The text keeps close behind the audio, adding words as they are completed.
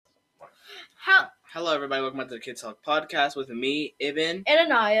Hello, everybody. Welcome back to the Kids Talk podcast with me, Ibn.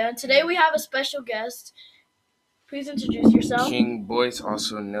 And Anaya. Today we have a special guest. Please introduce yourself. King Boyce,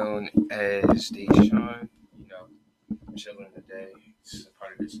 also known as Deshaun. Chilling today. It's a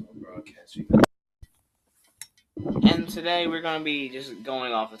part of this little broadcast. And today we're going to be just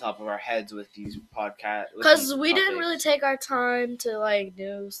going off the top of our heads with these podcasts. Because we didn't really take our time to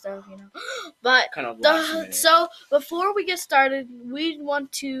do stuff, But kind of last minute. So before we get started, we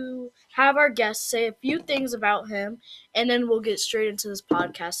want to have our guest say a few things about him, and then we'll get straight into this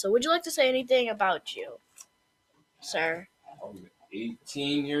podcast. So would you like to say anything about you, sir? I'm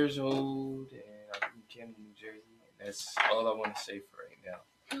 18 years old, and I'm from Camden, New Jersey. And that's all I want to say for right now.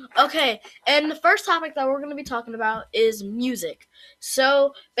 Okay, and the first topic that we're going to be talking about is music.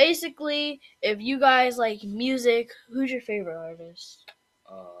 So, basically, if you guys like music, who's your favorite artist?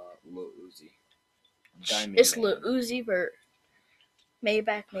 Lil Uzi. Diamond It's Man. Lil Uzi Vert.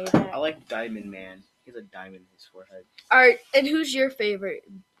 Maybach. I like Diamond Man. He has a diamond in his forehead. Alright, and who's your favorite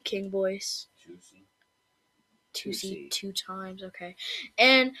King Boyce? Juicy. 2 times, okay.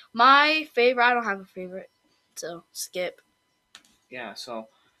 And my favorite, I don't have a favorite, so skip. Yeah, so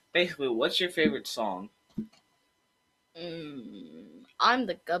basically, what's your favorite song? I'm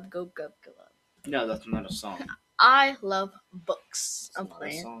the Gub Gub Gub Gub. No, that's not a song. I love books. It's I'm not a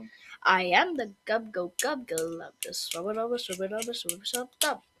playing. song. I am the Gub Go Gub Gub. Just rub it over,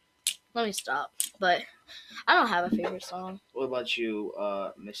 stop. Let me stop. But I don't have a favorite song. What about you,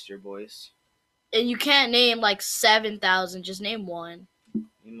 Mr. Boyce? And you can't name 7,000. Just name one.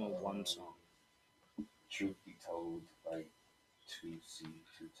 Name one song. Truth be told, 2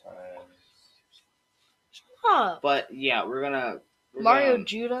 times. Huh. But yeah, we're Mario gonna,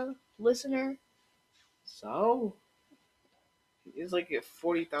 Judah, listener. So it's like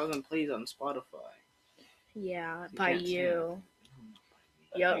 40,000 plays on Spotify. Yeah, You by can't say you.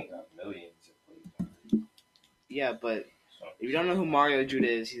 I Yep. think I got millions of plays. Yeah, but if you don't know who Mario Judah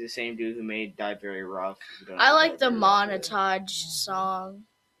is, he's the same dude who made Die Very Rough. If you don't know I who like Die the Very Rough is. montage song.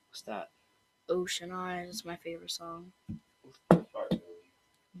 What's that? Ocean Eyes is my favorite song. Sorry,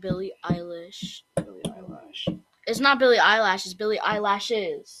 Billie Eilish. Billie Eilish. It's not Billie Eilish, it's Billie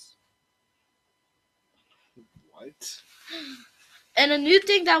Eyelashes. What? And a new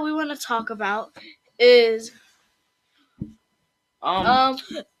thing that we want to talk about is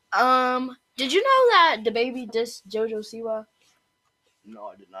did you know that the baby dissed JoJo Siwa? No,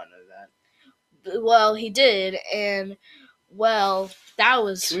 I did not know that. Well, he did, and that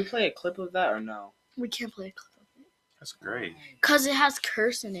was. Can we play a clip of that or no? We can't play a clip of it That's great. because it has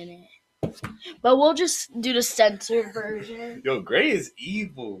cursing in it. But we'll just do the censored version. Yo, Gray is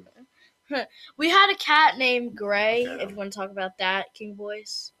evil. We had a cat named Gray. Okay. If you want to talk about that, King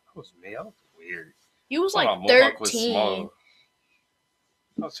Boyce. That was me. That was weird. He was My like mohawk 13. was small.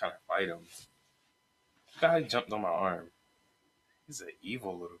 I was trying to fight him. The guy jumped on my arm. He's an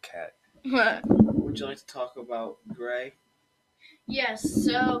evil little cat. Would you like to talk about Gray? Yes,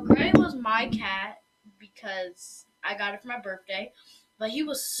 so Gray was my cat because I got it for my birthday. But he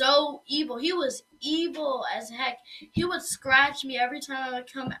was so evil. He was evil as heck. He would scratch me every time I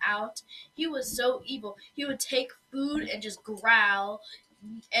would come out. He was so evil. He would take food and just growl.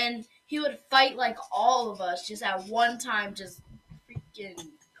 And he would fight like all of us just at one time, just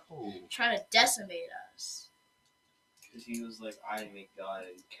freaking trying to decimate us. Because he was like, I make God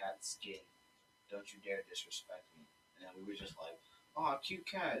in cat skin. Don't you dare disrespect me. And then we were just like, oh, cute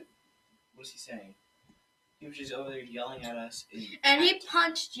cat. What's he saying? He was just over there yelling at us. And he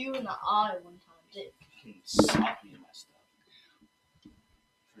punched you in the eye one time, didn't he? He socked me in my stuff.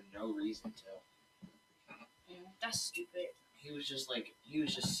 For no reason to. That's stupid. He was just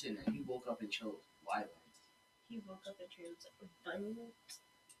sitting there. He woke up and chose violence. He woke up and chose violence.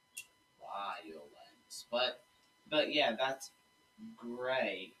 But yeah, that's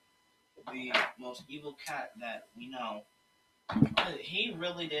Gray, the most evil cat that we know. He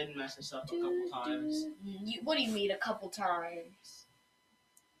really did mess us up a couple times. What do you mean a couple times?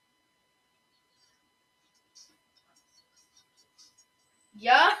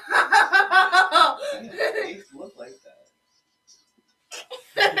 Yeah. They look like that.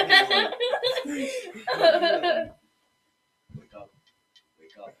 Wake up.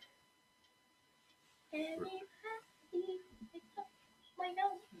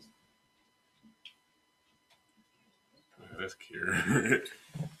 That's cute.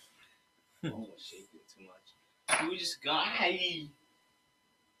 Don't shake it too much. We just got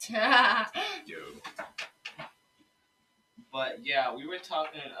Yo. But yeah, we were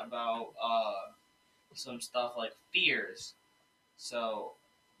talking about some stuff like fears. So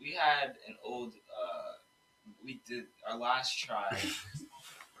we had an old we did our last try.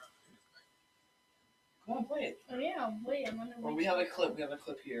 Damn. Wait, I'm gonna. Well, we have a clip. We have a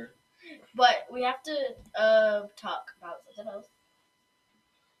clip here. But we have to talk about something else.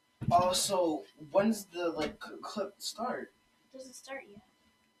 Oh, so when's the clip start? It doesn't start yet.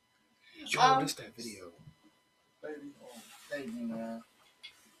 Yo, missed that video. Baby, oh, thank you, man.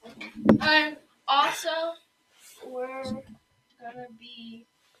 And also, we're gonna be.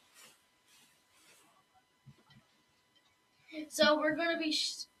 So we're gonna be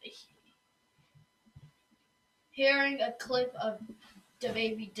hearing a clip of the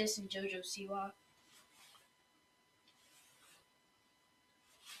baby dissing JoJo Siwa.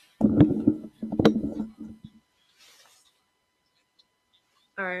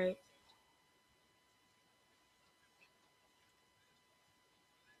 All right.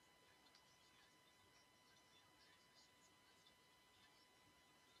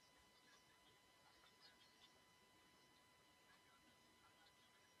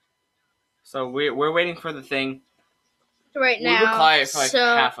 So we're waiting for the thing. Right now. We were quiet for like so,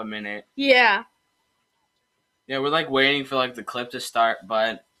 half a minute. Yeah. Yeah, we're like waiting for like the clip to start,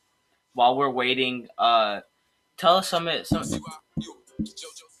 but while we're waiting, tell us some. Okay,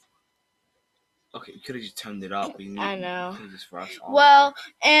 you could have just turned it up. I know. Just rush Well,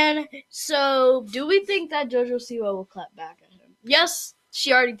 and so do we think that JoJo Siwa will clap back at him? Yes,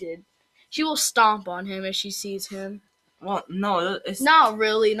 she already did. She will stomp on him if she sees him. Well, no, it's Not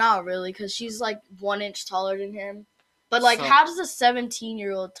really, because she's like 1 inch taller than him. But like, So- how does a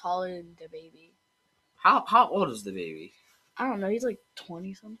 17-year-old taller than the baby? How old is the baby? I don't know. He's like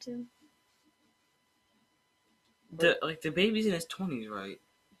 20 something. The baby's in his 20s, right?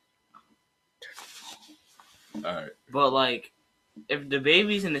 All right. But like, if the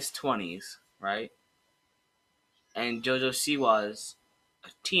baby's in his 20s, right, and JoJo Siwa's a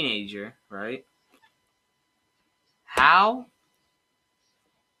teenager, right? How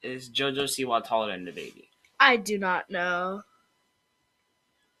is JoJo Siwa taller than the baby? I do not know.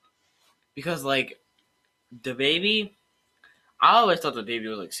 Because like, the baby, I always thought the baby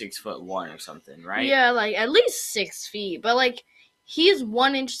was like 6'1" or something, right? Yeah, like at least 6 feet. But like, he's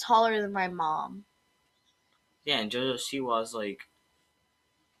 1 inch taller than my mom. Yeah, and JoJo Siwa's like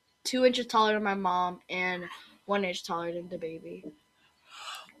 2 inches taller than my mom and 1 inch taller than the baby.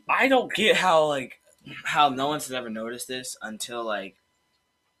 I don't get how no one's ever noticed this until like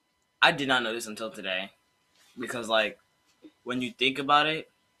I did not notice until today, because like when you think about it,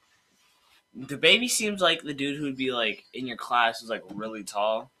 the baby seems like the dude who'd be like in your class who's like really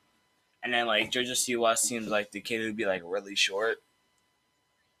tall, and then like JoJo Siwa seems like the kid who'd be like really short.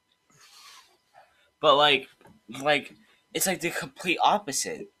 But like it's like the complete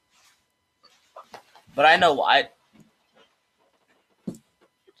opposite. But I know why.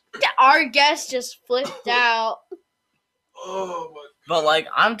 Our guest just flipped out. Oh my. But like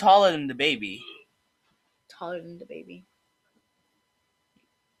I'm taller than the baby. Taller than the baby.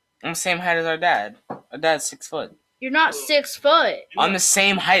 I'm the same height as our dad. Our dad's 6 foot. You're not 6 foot. I'm the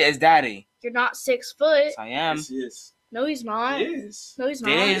same height as daddy. You're not 6 foot. Yes, I am. Yes, he is. No, he's not. He is. No, he's not.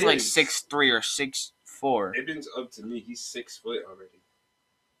 Dad is like Yes. 6'3" or 6'4". Aben's up to me. He's 6 foot already.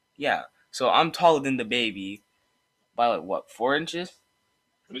 Yeah. So I'm taller than the baby by like what, 4 inches?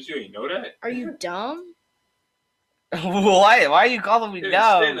 Did you even know that? Are you dumb? Why are you calling me Here,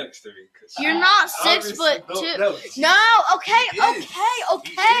 stand dumb? next to me. 'Cause You're not 6 foot two. No, okay, He is. okay.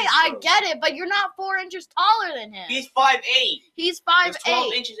 He is, I though. get it, but you're not 4 inches taller than him. He's 5'8". He's That's 5'8".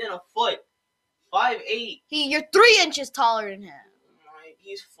 12 inches in a foot. 5'8". You're 3 inches taller than him.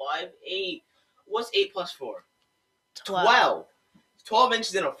 He's 5'8". What's 8 plus 4? 12. 12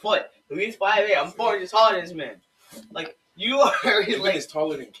 inches in a foot. So he's 5'8". I'm 4 inches taller than this man. Like, you are Aben like, is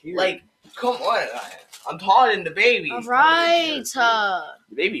taller than Kira. like, come on. I'm taller than the baby. All right.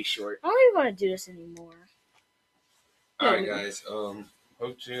 The baby's short. I don't even want to do this anymore. all right, guys. Hope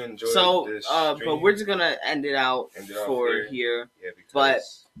you enjoyed So, this. but stream. we're just gonna end it out End it off for here. here. Yeah,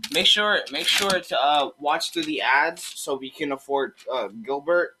 because but- Make sure to watch through the ads so we can afford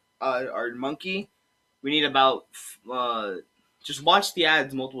Gilbert, our monkey. We need about just watch the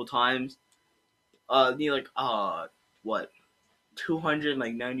ads multiple times. Need like what,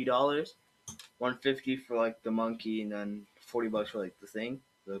 $290, $150 for like the monkey, and then $40 for like the thing,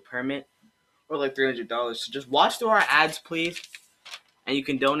 the permit, or like $300. So just watch through our ads, please, and you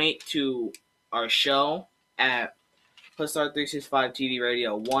can donate to our show at Star 365 TV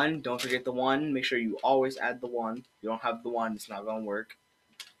Radio 1. Don't forget the 1. Make sure you always add the 1. If you don't have the 1, it's not gonna work.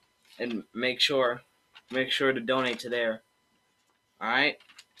 And make sure to donate to there. All right.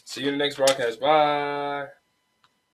 see you in the next broadcast. Bye.